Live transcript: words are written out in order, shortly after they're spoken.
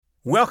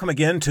Welcome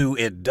again to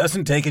It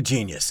Doesn't Take a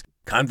Genius,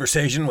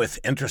 conversation with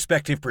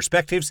introspective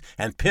perspectives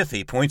and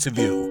pithy points of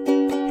view.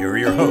 Here are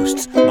your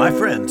hosts, my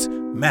friends,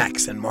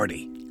 Max and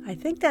Marty. I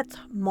think that's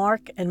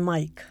Mark and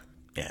Mike.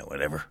 Yeah,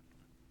 whatever.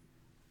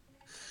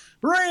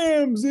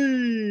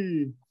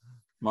 Ramsey!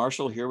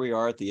 Marshall, here we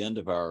are at the end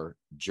of our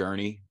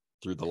journey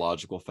through the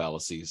logical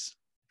fallacies.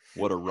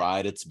 What a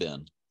ride it's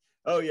been.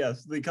 Oh,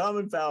 yes, the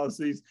common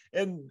fallacies.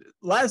 And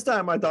last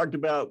time I talked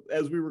about,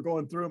 as we were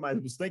going through them, I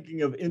was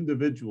thinking of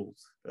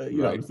individuals. I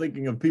was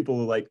thinking of people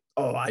like,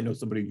 oh, I know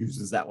somebody who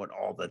uses that one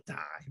all the time.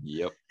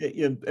 Yep.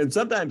 And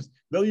sometimes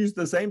they'll use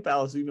the same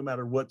fallacy no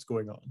matter what's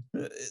going on.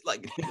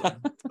 like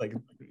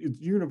it's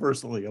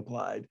universally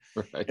applied.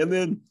 Right. And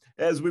then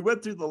as we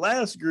went through the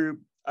last group,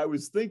 I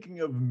was thinking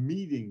of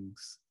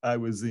meetings I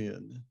was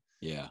in.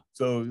 Yeah.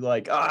 So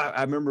like,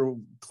 I remember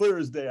clear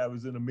as day, I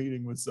was in a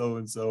meeting with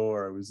so-and-so,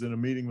 or I was in a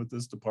meeting with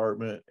this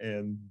department,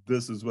 and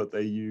this is what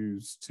they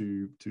use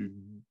to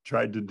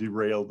try to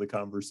derail the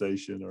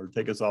conversation or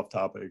take us off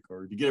topic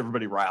or to get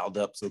everybody riled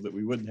up so that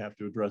we wouldn't have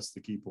to address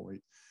the key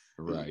point.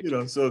 Right.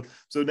 So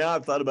now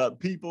I've thought about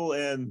people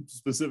and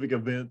specific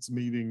events,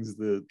 meetings,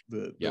 the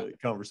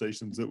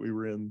conversations that we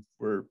were in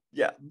where,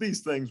 these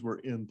things were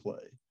in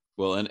play.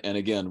 Well, and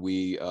again,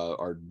 we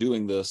are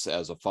doing this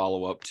as a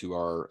follow-up to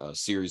our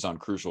series on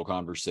crucial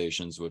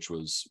conversations, which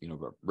was,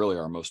 really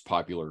our most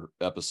popular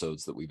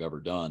episodes that we've ever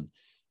done.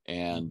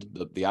 And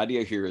the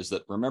idea here is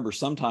that, remember,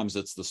 sometimes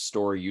it's the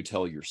story you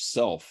tell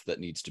yourself that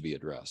needs to be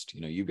addressed.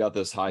 You've got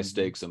this high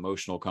stakes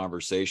emotional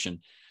conversation.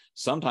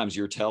 Sometimes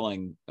you're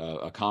telling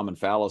a common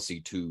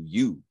fallacy to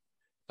you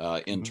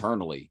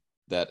internally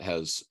that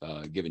has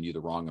given you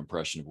the wrong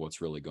impression of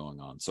what's really going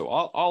on. So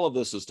all of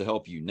this is to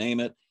help you name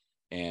it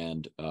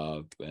and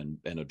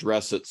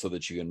address it so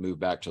that you can move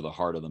back to the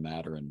heart of the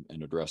matter and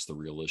address the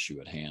real issue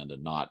at hand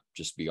and not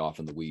just be off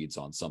in the weeds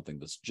on something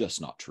that's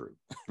just not true.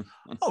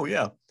 Oh,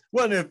 yeah.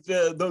 Well, if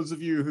those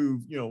of you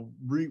who,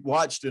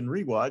 watched and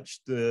rewatched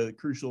the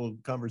Crucial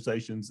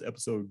Conversations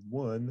episode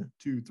 1,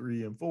 2,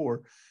 3, and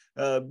 4,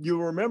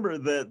 you'll remember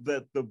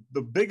that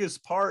the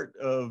biggest part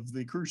of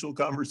the Crucial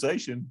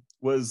Conversation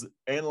was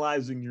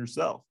analyzing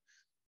yourself.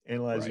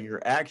 Analyzing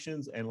your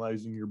actions,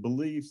 analyzing your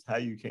beliefs, how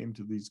you came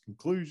to these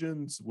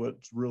conclusions,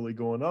 what's really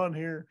going on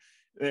here.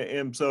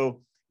 And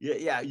so,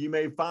 you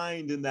may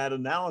find in that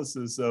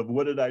analysis of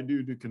what did I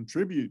do to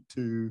contribute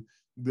to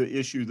the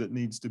issue that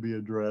needs to be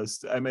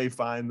addressed, I may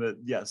find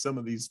that, some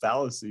of these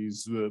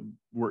fallacies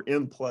were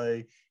in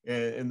play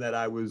and that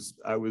I was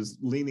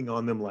leaning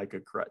on them like a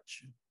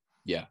crutch.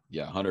 Yeah,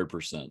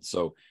 100%.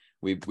 So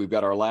we've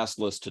got our last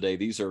list today.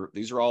 These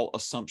are all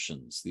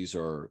assumptions. These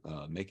are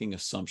making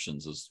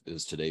assumptions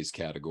is today's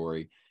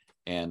category.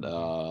 And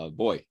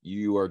boy,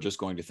 you are just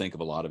going to think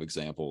of a lot of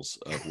examples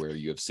of where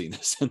you have seen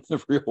this in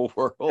the real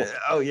world.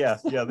 Oh, yeah.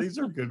 These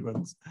are good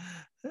ones.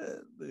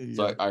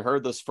 So I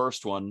heard this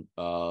first one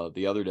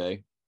the other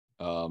day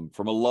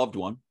from a loved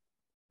one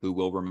who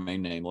will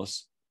remain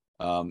nameless.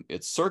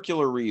 It's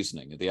circular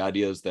reasoning. The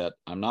idea is that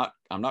I'm not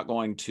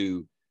going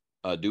to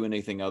do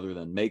anything other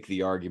than make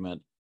the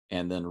argument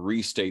and then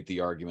restate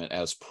the argument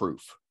as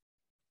proof.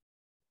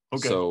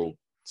 Okay.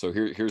 So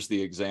here's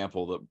the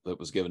example that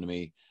was given to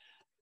me.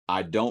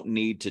 I don't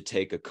need to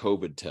take a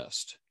COVID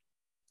test.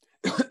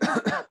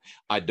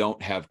 I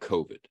don't have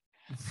COVID.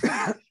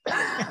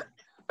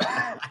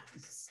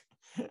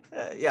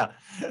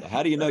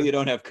 How do you know you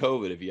don't have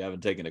COVID if you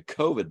haven't taken a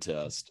COVID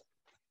test?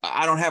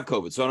 I don't have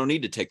COVID, so I don't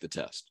need to take the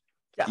test.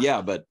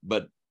 Yeah, but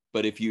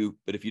if you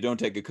don't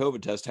take a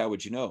COVID test, how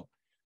would you know?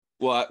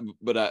 Well,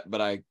 but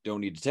I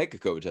don't need to take a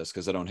COVID test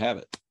because I don't have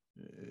it.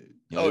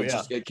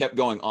 It kept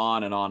going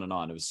on and on and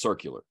on. It was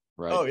circular,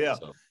 right? Oh yeah,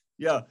 so.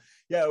 yeah.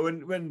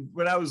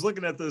 When I was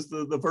looking at this,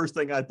 the first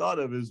thing I thought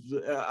of is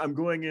I'm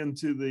going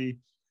into the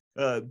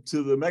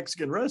to the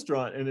Mexican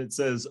restaurant and it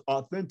says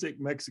authentic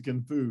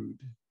Mexican food.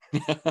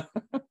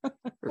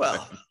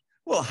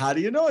 Well, how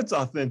do you know it's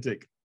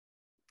authentic?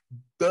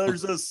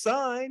 There's a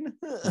sign.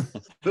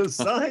 The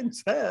sign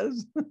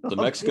says the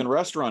Mexican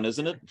restaurant,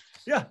 isn't it?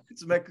 Yeah,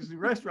 it's a Mexican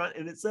restaurant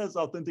and it says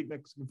authentic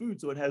Mexican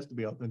food, so it has to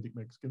be authentic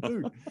Mexican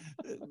food.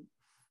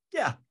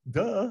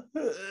 Duh.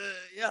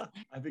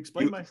 I've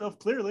explained myself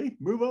clearly.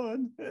 Move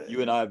on.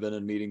 You and I have been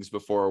in meetings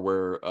before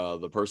where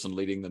the person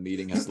leading the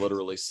meeting has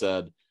literally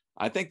said,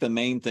 I think the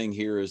main thing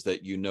here is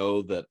that you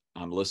know that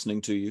I'm listening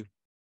to you.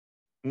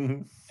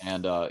 Mm-hmm.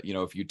 And,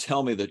 if you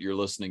tell me that you're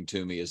listening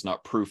to me is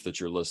not proof that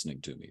you're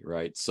listening to me.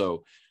 Right.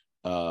 So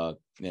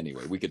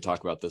anyway, we could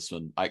talk about this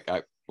one. I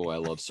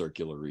love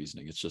circular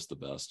reasoning. It's just the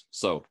best.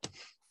 So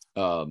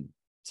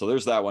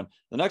there's that one.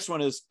 The next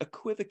one is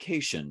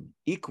equivocation,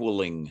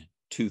 equaling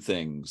two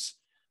things,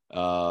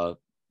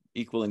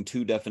 equaling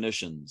two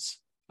definitions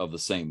of the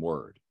same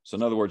word. So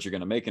in other words, you're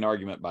going to make an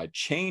argument by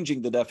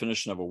changing the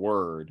definition of a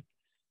word,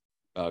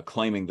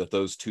 claiming that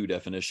those two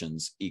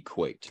definitions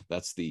equate.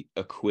 That's the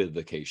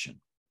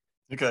equivocation.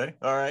 Okay.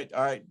 All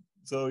right.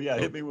 So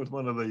hit me with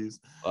one of these.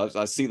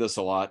 I see this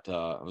a lot.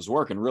 I was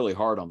working really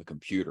hard on the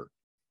computer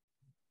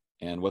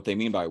And what they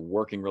mean by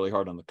working really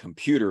hard on the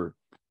computer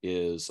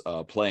is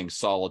playing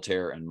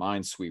solitaire and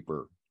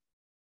Minesweeper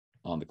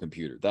on the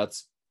computer.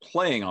 That's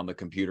playing on the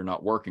computer,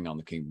 not working on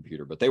the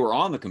computer. But they were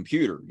on the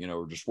computer,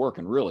 were just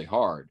working really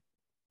hard.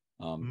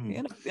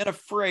 In a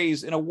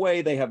phrase, in a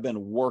way, they have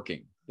been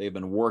working. They've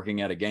been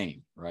working at a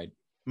game, right?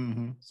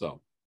 Mm-hmm.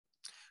 So,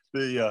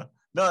 no,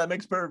 that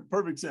makes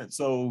perfect sense.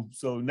 So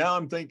now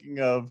I'm thinking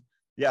of,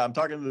 I'm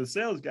talking to the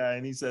sales guy,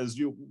 and he says,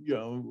 you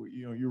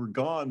were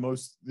gone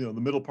most, the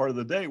middle part of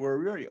the day. Where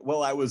were you?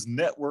 Well, I was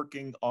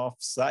networking off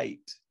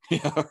site.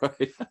 Yeah,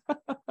 right.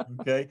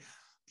 Okay.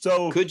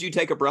 So could you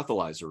take a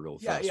breathalyzer real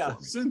fast? Yeah. For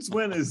me? Since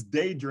when is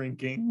day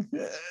drinking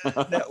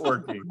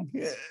networking?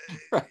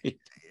 Right.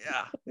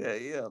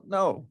 Yeah.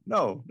 No.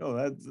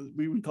 That's,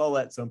 we would call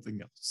that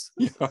something else.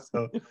 Yeah.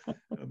 So,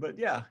 but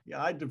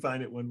I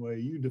define it one way.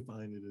 You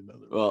define it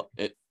another way. Well,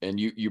 and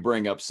you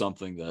bring up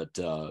something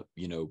that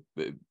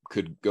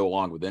could go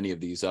along with any of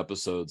these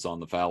episodes on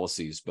the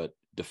fallacies, but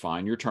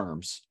define your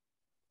terms,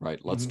 right?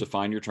 Let's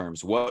define your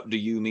terms. What do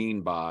you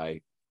mean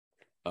by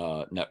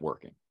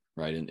networking,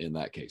 right? In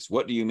that case,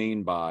 what do you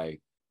mean by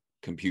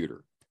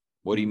computer?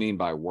 What do you mean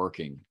by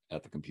working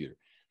at the computer?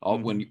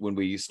 When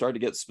we start to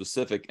get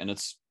specific, and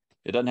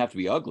it doesn't have to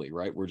be ugly,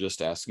 right? We're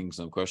just asking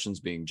some questions,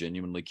 being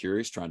genuinely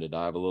curious, trying to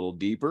dive a little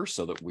deeper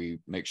so that we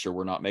make sure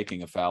we're not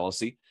making a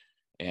fallacy.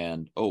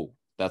 And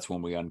that's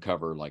when we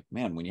uncover, like,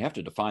 man, when you have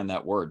to define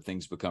that word,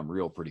 things become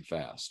real pretty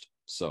fast.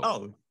 So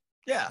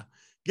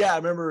I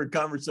remember a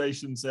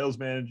conversation. Sales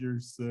manager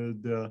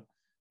said,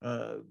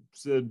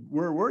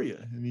 where were you?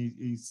 And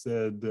he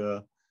says,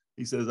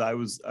 I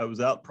was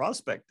out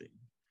prospecting.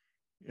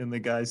 And the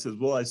guy says,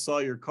 well, I saw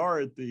your car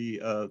at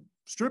the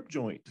strip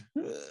joint.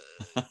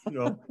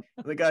 And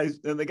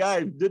the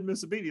guy didn't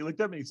miss a beat. He looked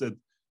at me, he said,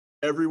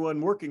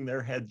 everyone working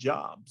there had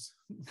jobs.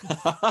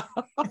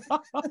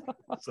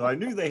 So I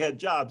knew they had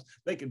jobs.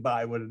 They could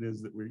buy what it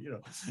is that we're,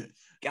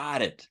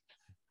 Got it.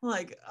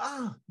 Like,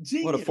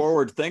 genius. What a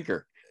forward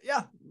thinker.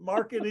 Yeah.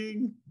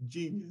 Marketing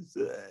genius.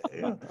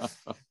 Yeah.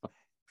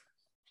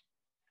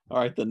 All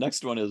right. The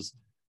next one is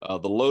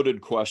the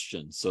loaded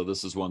question. So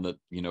this is one that,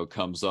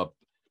 comes up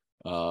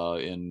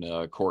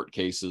in court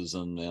cases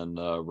and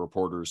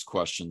reporters'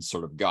 questions,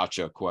 sort of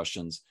gotcha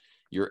questions.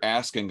 You're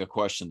asking a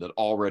question that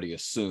already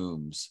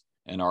assumes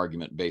an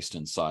argument based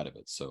inside of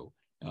it. So,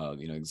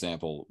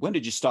 example, when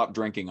did you stop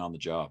drinking on the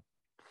job?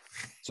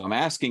 So I'm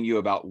asking you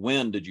about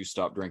when did you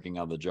stop drinking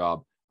on the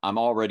job? I'm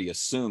already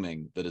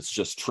assuming that it's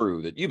just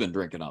true that you've been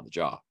drinking on the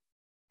job.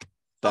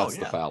 That's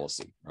the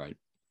fallacy, right?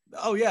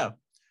 Oh, yeah.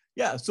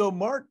 Yeah. So,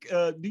 Mark,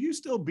 do you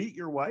still beat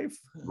your wife?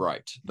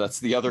 Right. That's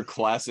the other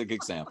classic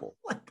example.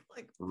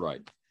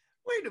 Right.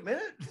 Wait a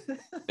minute.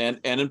 and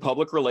in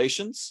public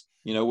relations,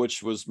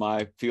 which was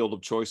my field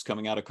of choice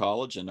coming out of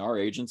college and our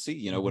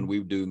agency, when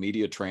we do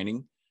media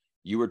training,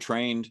 you were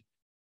trained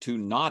to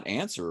not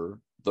answer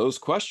those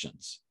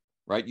questions,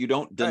 right? You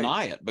don't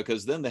deny it,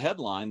 because then the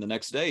headline the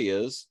next day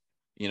is,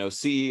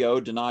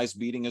 CEO denies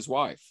beating his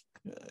wife,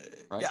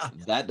 right? Yeah.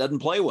 That doesn't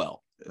play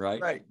well,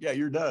 right? Right. Yeah.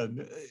 You're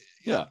done.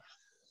 Yeah.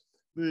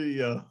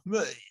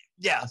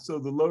 So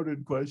the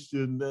loaded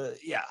question,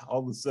 all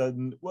of a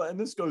sudden, well, and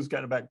this goes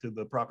kind of back to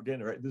the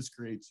propaganda, right? This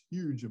creates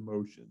huge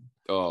emotion.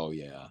 Oh,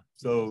 yeah.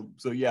 So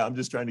I'm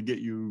just trying to get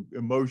you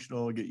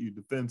emotional, get you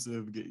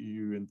defensive, get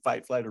you in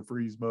fight, flight, or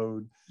freeze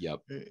mode. Yep.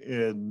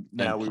 And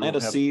now we plant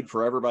a seed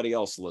for everybody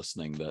else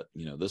listening that,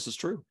 this is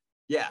true.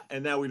 Yeah.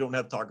 And now we don't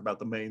have to talk about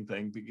the main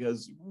thing,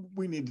 because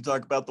we need to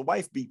talk about the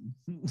wife beating.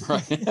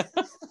 Right.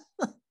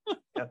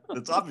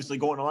 That's obviously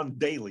going on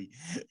daily,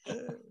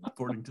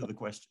 according to the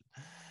question.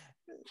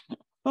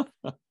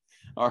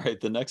 All right.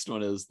 The next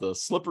one is the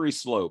slippery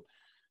slope.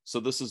 So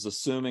this is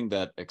assuming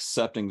that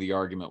accepting the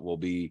argument will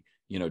be,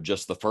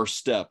 just the first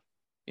step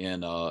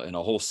in a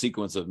whole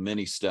sequence of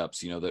many steps,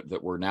 that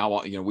we're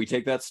now, we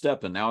take that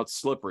step and now it's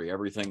slippery.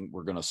 Everything,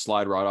 we're going to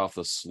slide right off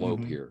the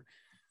slope here.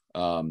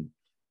 And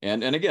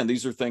again,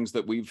 these are things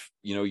that we've,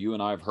 you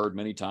and I have heard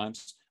many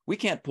times. We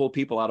can't pull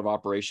people out of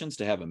operations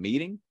to have a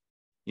meeting.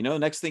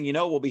 Next thing you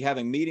know, we'll be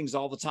having meetings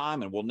all the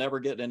time and we'll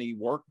never get any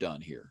work done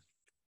here.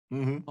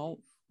 Well,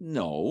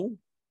 no,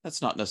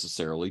 that's not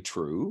necessarily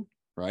true,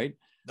 right?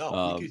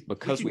 No,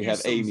 because we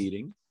have a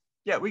meeting.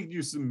 Yeah, we could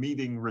use some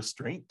meeting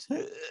restraint.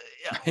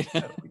 We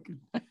could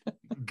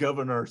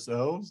govern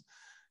ourselves.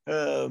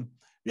 I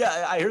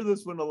hear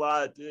this one a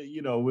lot,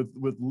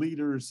 with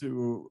leaders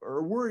who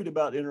are worried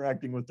about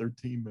interacting with their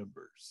team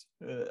members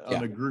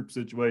on a group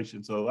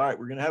situation. So, all right,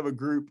 we're going to have a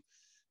group,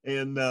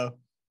 and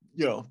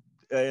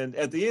and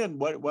at the end,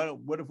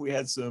 what if we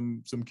had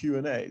some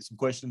Q&A, some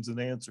questions and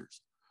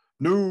answers?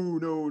 No.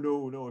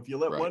 If you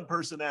let one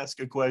person ask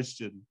a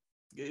question,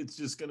 it's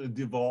just going to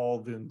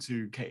devolve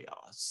into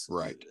chaos.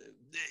 Right.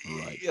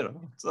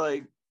 It's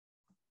like,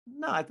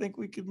 no, I think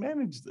we could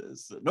manage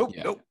this. Nope.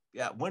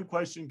 Yeah, one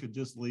question could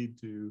just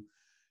lead to,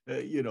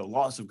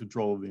 loss of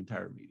control of the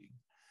entire meeting.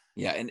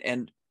 Yeah,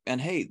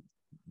 and hey,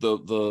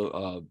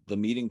 the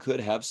meeting could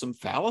have some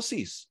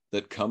fallacies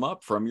that come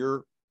up from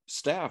your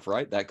staff,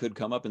 right? That could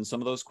come up in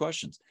some of those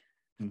questions.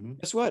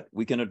 Guess what?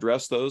 We can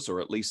address those or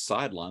at least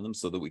sideline them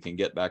so that we can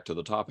get back to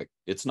the topic.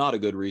 It's not a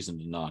good reason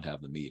to not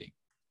have the meeting,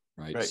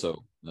 right?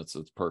 So that's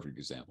a perfect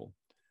example.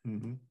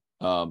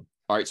 All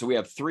right, so we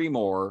have 3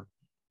 more,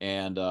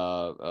 and 2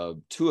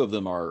 of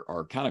them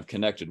are kind of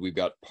connected. We've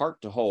got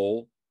part to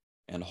whole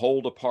and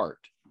whole to part.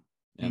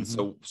 And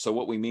so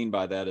what we mean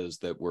by that is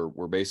that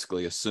we're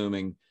basically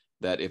assuming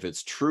that if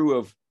it's true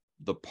of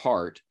the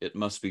part, it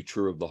must be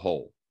true of the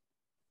whole.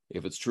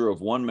 If it's true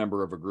of one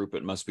member of a group,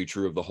 it must be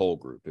true of the whole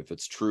group. If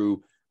it's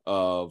true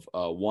of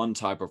one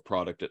type of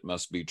product, it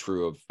must be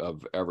true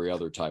of every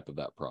other type of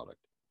that product,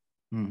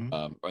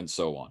 and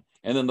so on.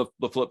 And then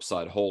the flip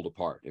side, whole to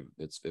part.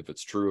 If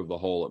it's true of the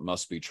whole, it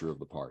must be true of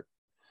the part.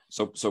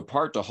 So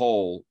part to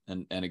whole,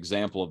 an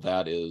example of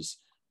that is,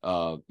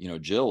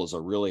 Jill is a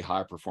really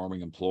high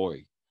performing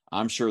employee.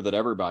 I'm sure that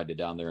everybody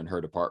down there in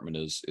her department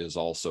is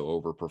also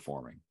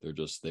overperforming.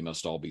 They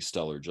must all be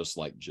stellar, just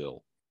like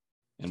Jill.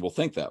 And we'll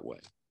think that way.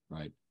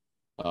 Right.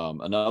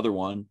 Another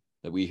one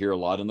that we hear a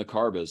lot in the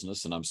car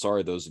business, and I'm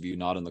sorry, those of you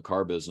not in the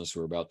car business,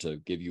 who are about to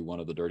give you one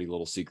of the dirty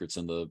little secrets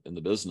in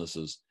the business,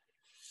 is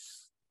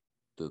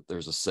that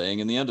there's a saying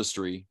in the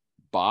industry: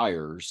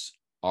 buyers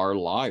are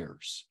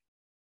liars.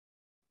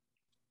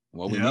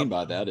 What we mean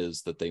by that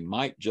is that they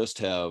might just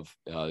have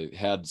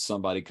had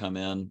somebody come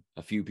in,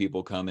 a few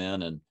people come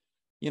in, and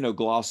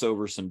gloss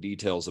over some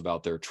details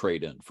about their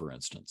trade-in, for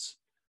instance,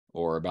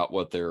 or about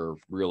what they're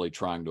really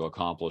trying to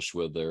accomplish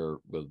with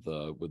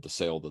the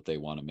sale that they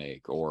want to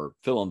make, or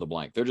fill in the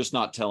blank. They're just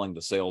not telling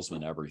the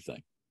salesman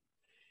everything.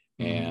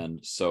 And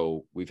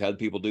so we've had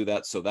people do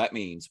that. So that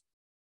means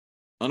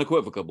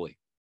unequivocally,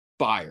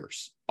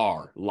 buyers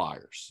are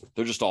liars.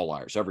 They're just all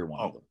liars, every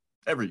one of them.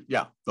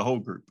 The whole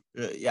group.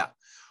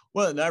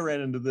 Well, and I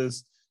ran into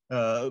this,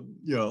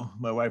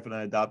 my wife and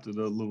I adopted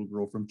a little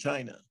girl from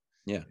China.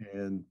 Yeah.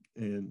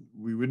 And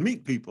we would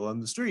meet people on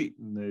the street,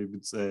 and they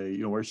would say,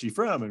 where's she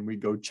from? And we'd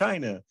go,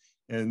 China.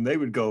 And they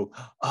would go,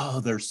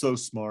 oh, they're so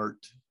smart.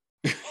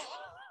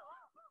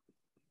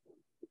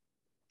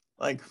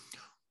 Like,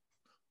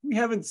 we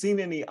haven't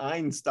seen any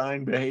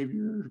Einstein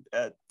behavior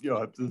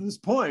up to this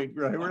point,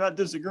 right? We're not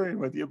disagreeing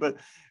with you, but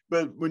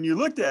when you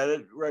looked at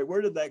it, right,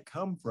 where did that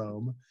come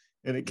from?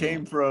 And it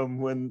came from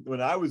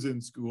when I was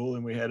in school,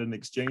 and we had an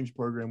exchange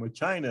program with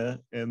China,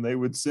 and they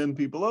would send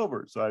people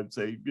over. So I'd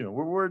say,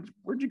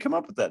 where'd you come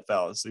up with that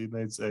fallacy? And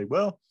they'd say,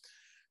 well,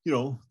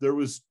 there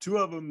was 2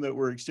 of them that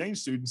were exchange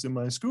students in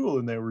my school,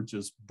 and they were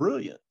just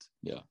brilliant.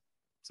 Yeah.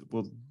 So,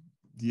 well,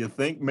 do you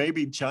think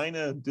maybe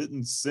China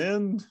didn't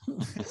send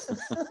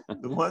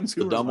the ones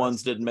who the dumb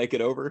ones didn't make it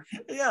over?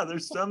 Yeah,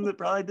 there's some that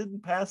probably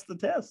didn't pass the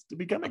test to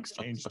become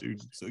exchange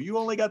students. So you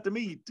only got to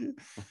meet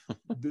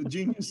the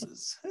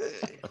geniuses.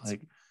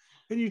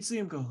 And you'd see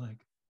them go like,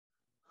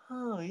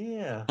 oh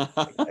yeah,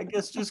 I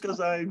guess just because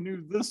I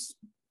knew this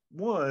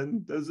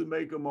one doesn't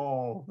make them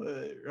all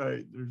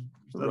right. There's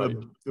not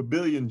a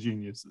billion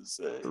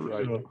geniuses.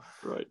 Right.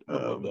 I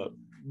love that.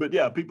 But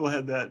yeah, people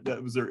had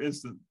that was their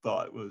instant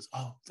thought was,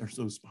 oh, they're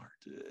so smart.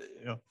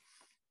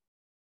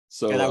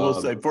 So, and I will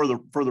say for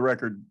the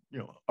record,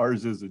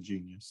 ours is a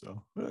genius.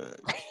 So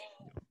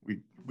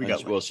we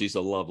got. Well, she's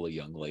a lovely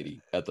young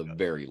lady at the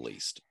very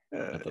least.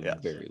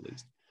 Very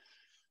least.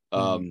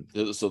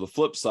 So the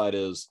flip side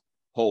is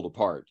hold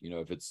apart.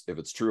 If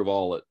it's true of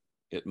all,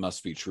 it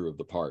must be true of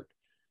the part.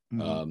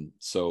 The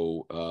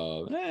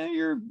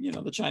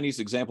Chinese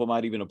example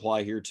might even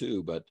apply here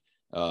too, but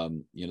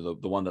the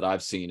one that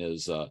I've seen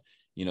is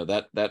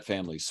that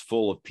family's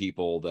full of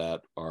people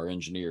that are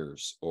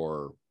engineers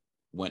or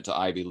went to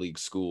Ivy League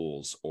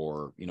schools,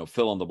 or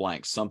fill in the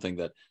blank, something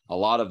that a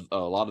lot of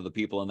the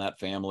people in that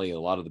family, a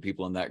lot of the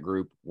people in that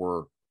group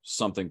were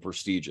something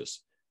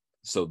prestigious.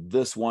 So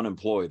this one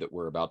employee that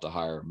we're about to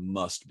hire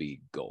must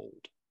be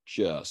gold,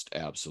 just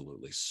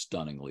absolutely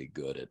stunningly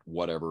good at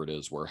whatever it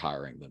is we're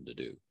hiring them to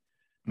do.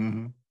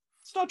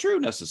 It's not true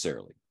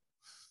necessarily.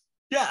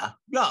 Yeah.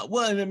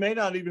 Well, and it may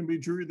not even be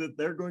true that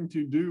they're going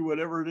to do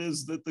whatever it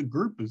is that the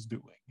group is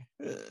doing.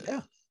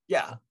 So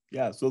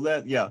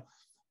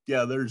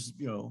there's,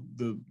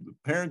 the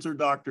parents are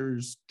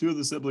doctors. 2 of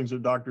the siblings are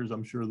doctors.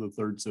 I'm sure the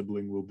 3rd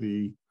sibling will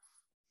be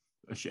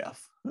a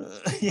chef. No,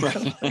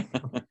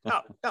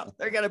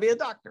 they're going to be a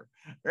doctor,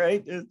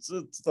 right? It's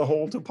the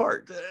whole to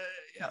part.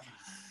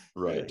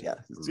 Right.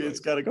 It's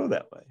got to go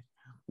that way.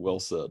 Well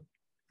said.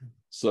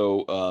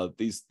 So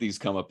these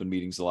come up in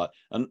meetings a lot.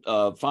 And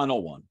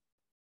final one,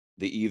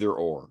 the either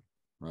or,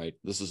 right?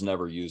 This is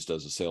never used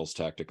as a sales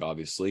tactic.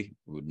 Obviously,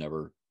 we would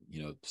never,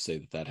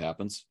 say that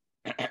happens.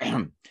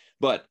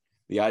 But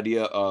the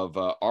idea of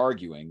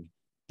arguing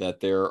that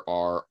there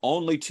are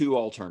only 2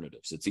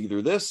 alternatives. It's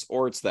either this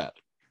or it's that.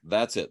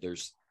 That's it.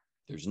 There's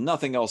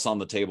nothing else on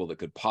the table that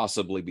could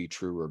possibly be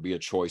true or be a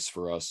choice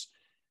for us.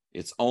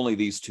 It's only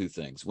these 2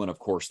 things, when of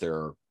course there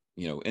are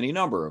any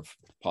number of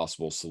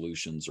possible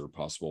solutions or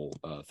possible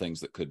things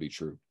that could be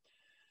true.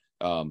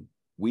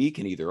 We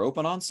can either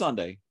open on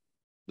Sunday.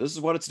 This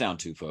is what it's down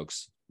to,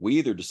 folks. We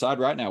either decide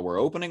right now we're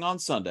opening on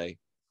Sunday,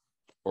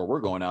 or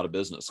we're going out of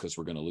business because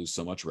we're going to lose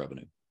so much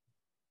revenue.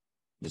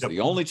 These are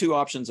the only 2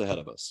 options ahead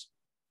of us.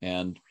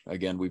 And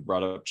again, we've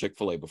brought up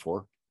Chick-fil-A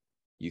before.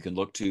 You can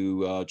look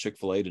to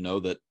Chick-fil-A to know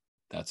that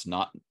that's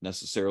not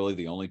necessarily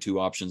the only two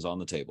options on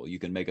the table. You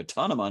can make a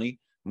ton of money,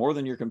 more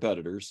than your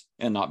competitors,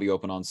 and not be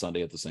open on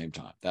Sunday at the same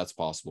time. That's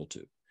possible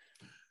too.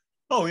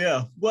 Oh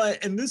yeah. Well,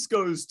 and this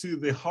goes to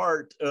the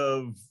heart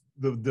of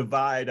the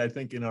divide, I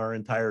think, in our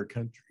entire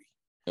country.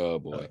 Oh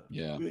boy.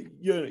 Yeah.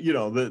 You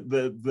know,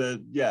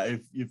 yeah,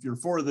 if you're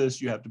for this,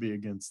 you have to be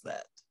against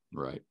that.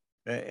 Right.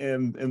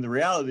 And the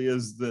reality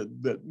is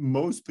that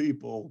most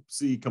people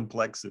see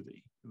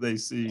complexity. They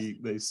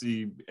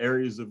see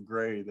areas of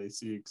gray, they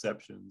see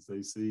exceptions,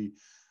 they see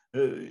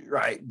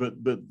right,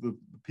 but the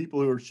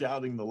people who are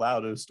shouting the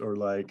loudest are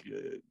like,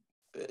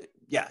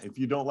 yeah, if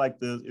you don't like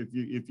this,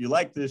 if you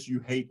like this, you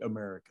hate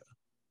America.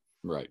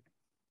 Right.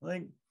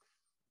 Like,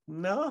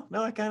 no,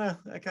 I kind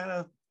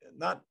of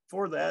not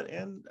for that,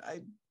 and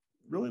I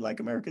really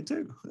like America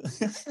too.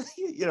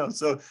 You know,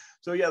 so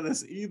yeah,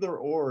 this either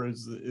or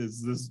is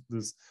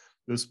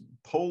this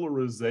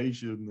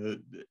polarization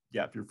that,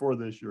 yeah, if you're for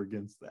this, you're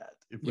against that.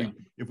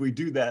 If we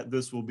do that,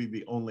 this will be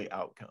the only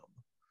outcome.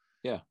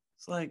 Yeah.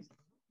 It's like,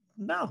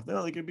 no,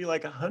 it could be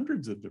like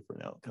hundreds of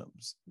different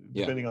outcomes,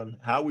 depending on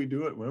how we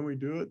do it, when we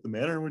do it, the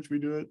manner in which we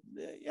do it.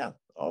 Yeah,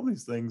 all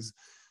these things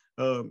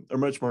are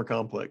much more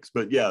complex.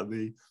 But yeah,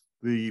 the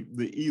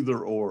either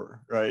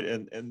or, right?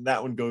 And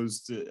that one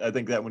goes to, I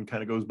think that one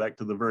kind of goes back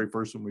to the very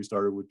first one we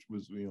started, which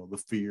was, you know, the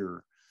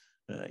fear.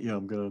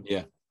 I'm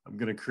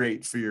gonna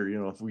create fear. You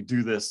know, if we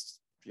do this,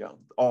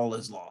 all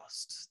is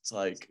lost. It's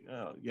like,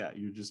 oh yeah,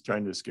 you're just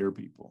trying to scare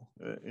people,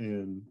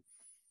 and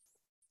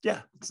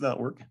yeah, it's not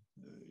working.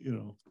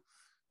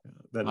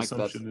 That Mike,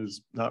 assumption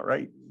is not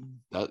right.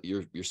 That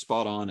you're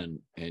spot on,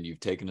 and you've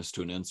taken us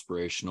to an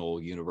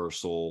inspirational,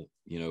 universal,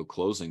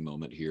 closing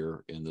moment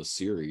here in this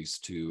series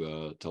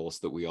to tell us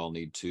that we all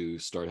need to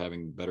start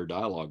having better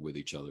dialogue with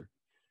each other.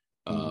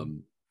 Mm-hmm.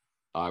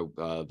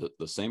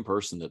 The same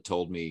person that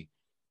told me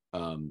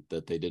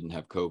that they didn't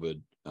have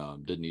COVID,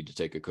 didn't need to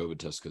take a COVID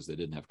test because they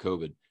didn't have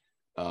COVID.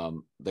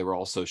 They were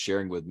also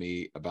sharing with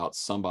me about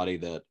somebody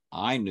that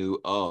I knew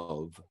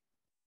of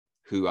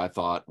who I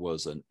thought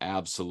was an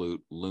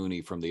absolute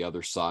loony from the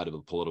other side of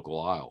the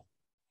political aisle.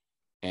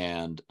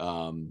 And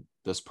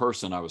this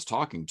person I was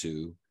talking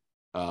to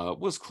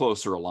was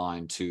closer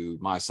aligned to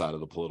my side of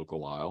the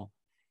political aisle,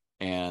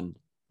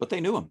 but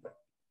they knew him.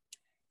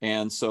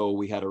 And so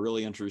we had a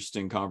really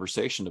interesting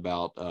conversation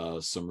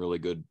about some really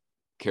good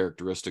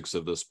characteristics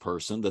of this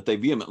person that they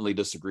vehemently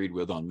disagreed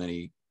with on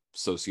many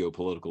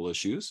socio-political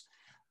issues.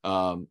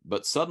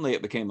 But suddenly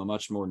it became a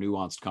much more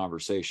nuanced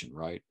conversation,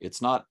 right?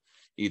 It's not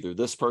either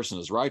this person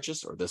is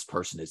righteous or this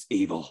person is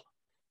evil.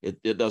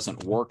 It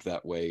doesn't work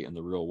that way in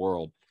the real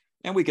world.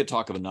 And we could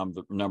talk of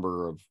a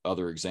number of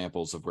other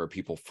examples of where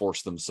people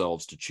force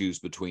themselves to choose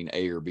between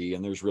A or B,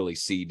 and there's really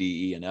C,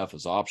 D, E, and F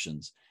as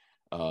options.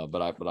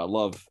 But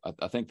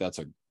I think that's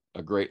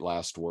a great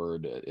last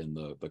word in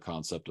the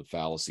concept of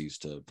fallacies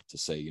to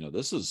say,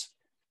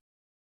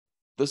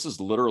 this is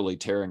literally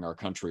tearing our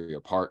country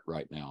apart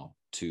right now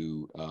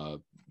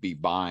to be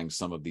buying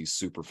some of these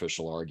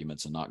superficial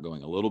arguments and not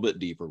going a little bit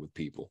deeper with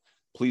people.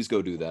 Please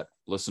go do that.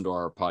 Listen to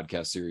our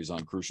podcast series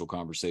on Crucial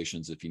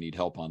Conversations if you need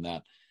help on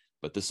that.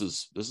 But this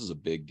is a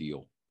big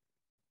deal.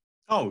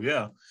 Oh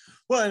yeah.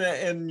 Well,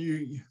 and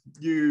you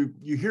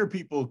hear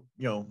people,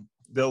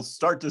 they'll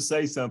start to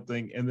say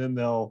something and then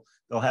they'll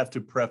have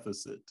to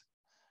preface it.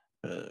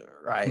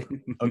 Right.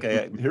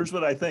 Okay. Here's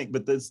what I think,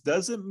 but this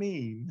doesn't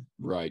mean,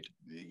 right.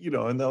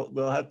 And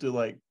they'll have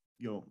to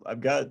I've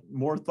got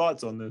more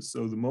thoughts on this.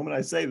 So the moment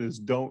I say this,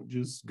 don't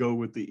just go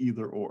with the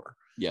either or.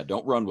 Yeah.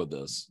 Don't run with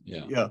this.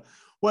 Yeah. Yeah.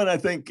 Well, I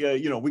think,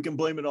 we can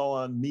blame it all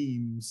on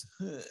memes.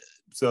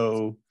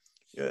 So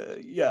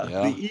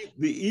the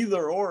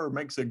either or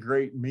makes a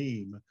great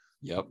meme.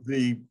 Yep.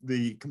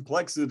 The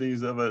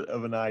complexities of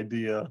an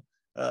idea,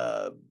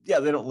 they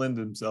don't lend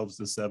themselves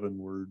to 7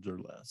 words or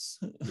less.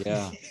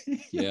 Yeah.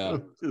 Yeah.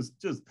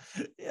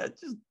 It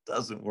just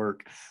doesn't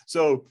work.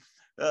 So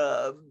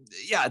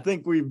I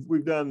think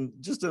we've done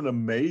just an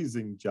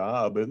amazing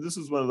job, and this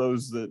is one of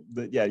those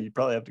that you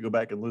probably have to go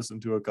back and listen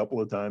to a couple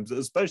of times,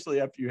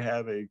 especially after you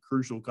have a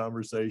crucial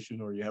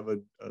conversation or you have a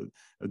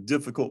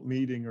difficult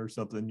meeting or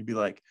something. You'd be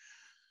like,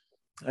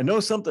 I know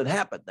something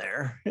happened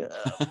there,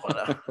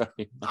 but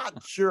I'm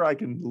not sure I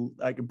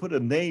can put a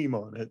name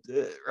on it,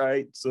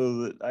 right?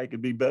 So that I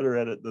could be better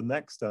at it the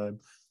next time.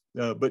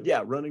 But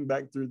yeah, running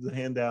back through the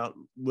handout,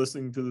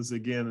 listening to this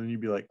again, and you'd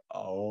be like,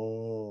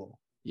 oh,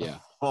 yeah,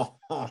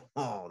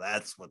 oh,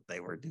 that's what they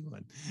were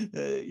doing,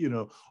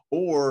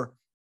 or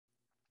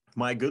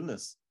my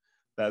goodness,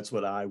 that's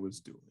what I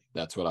was doing.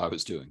 That's what I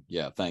was doing.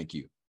 Yeah, thank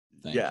you.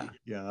 Thank you.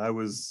 Yeah, I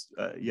was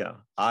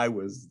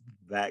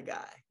that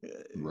guy,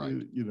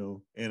 right?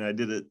 And I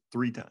did it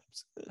 3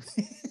 times.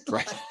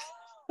 Right.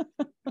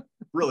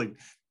 Really,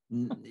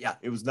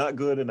 it was not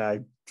good, and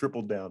I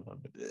tripled down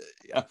on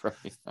it.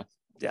 Right.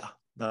 Yeah,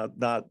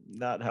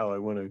 not how I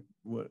want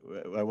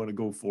to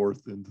go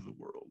forth into the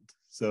world.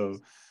 So,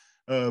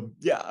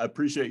 Yeah, I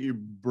appreciate you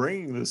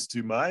bringing this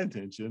to my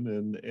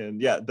attention,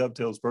 and yeah, it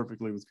dovetails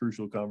perfectly with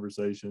Crucial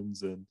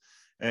Conversations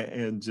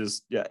and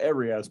just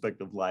every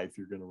aspect of life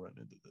you're going to run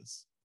into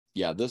this.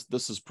 Yeah,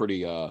 this is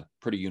pretty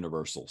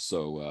universal.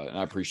 So and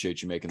I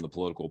appreciate you making the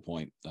political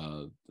point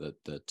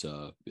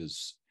that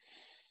is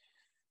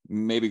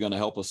maybe going to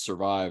help us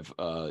survive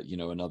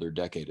another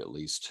decade at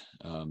least,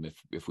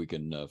 if we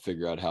can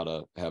figure out how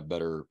to have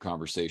better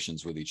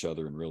conversations with each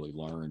other and really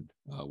learn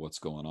what's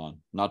going on.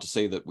 Not to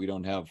say that we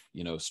don't have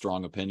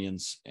strong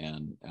opinions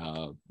and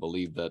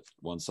believe that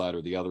one side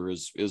or the other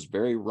is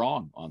very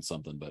wrong on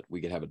something, but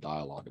we could have a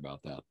dialogue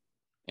about that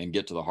and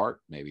get to the heart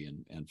maybe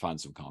and find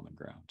some common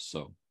ground.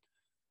 So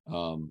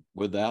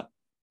with that,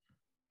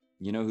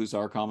 who's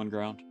our common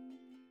ground?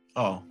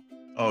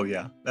 Oh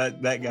yeah,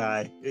 that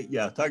guy.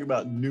 Yeah, talk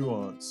about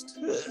nuanced.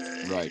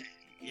 Right.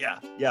 Yeah.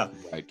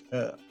 Right.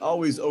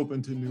 Always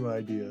open to new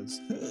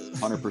ideas.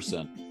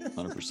 100%.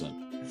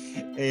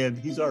 And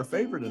he's our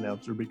favorite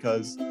announcer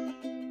because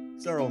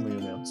he's our only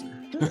announcer.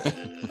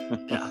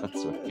 Yeah,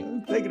 that's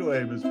right. Take it away,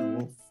 Mr.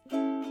 Wolf.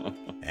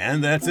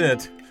 And that's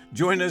it.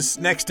 Join us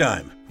next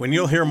time when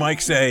you'll hear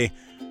Mike say,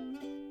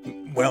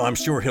 well, I'm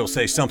sure he'll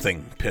say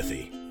something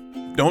pithy.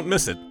 Don't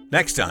miss it.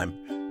 Next time,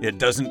 It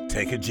Doesn't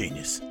Take a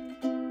Genius.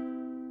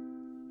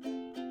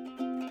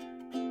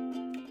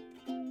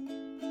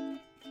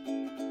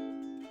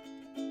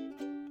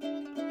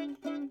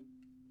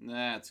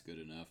 That's good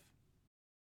enough.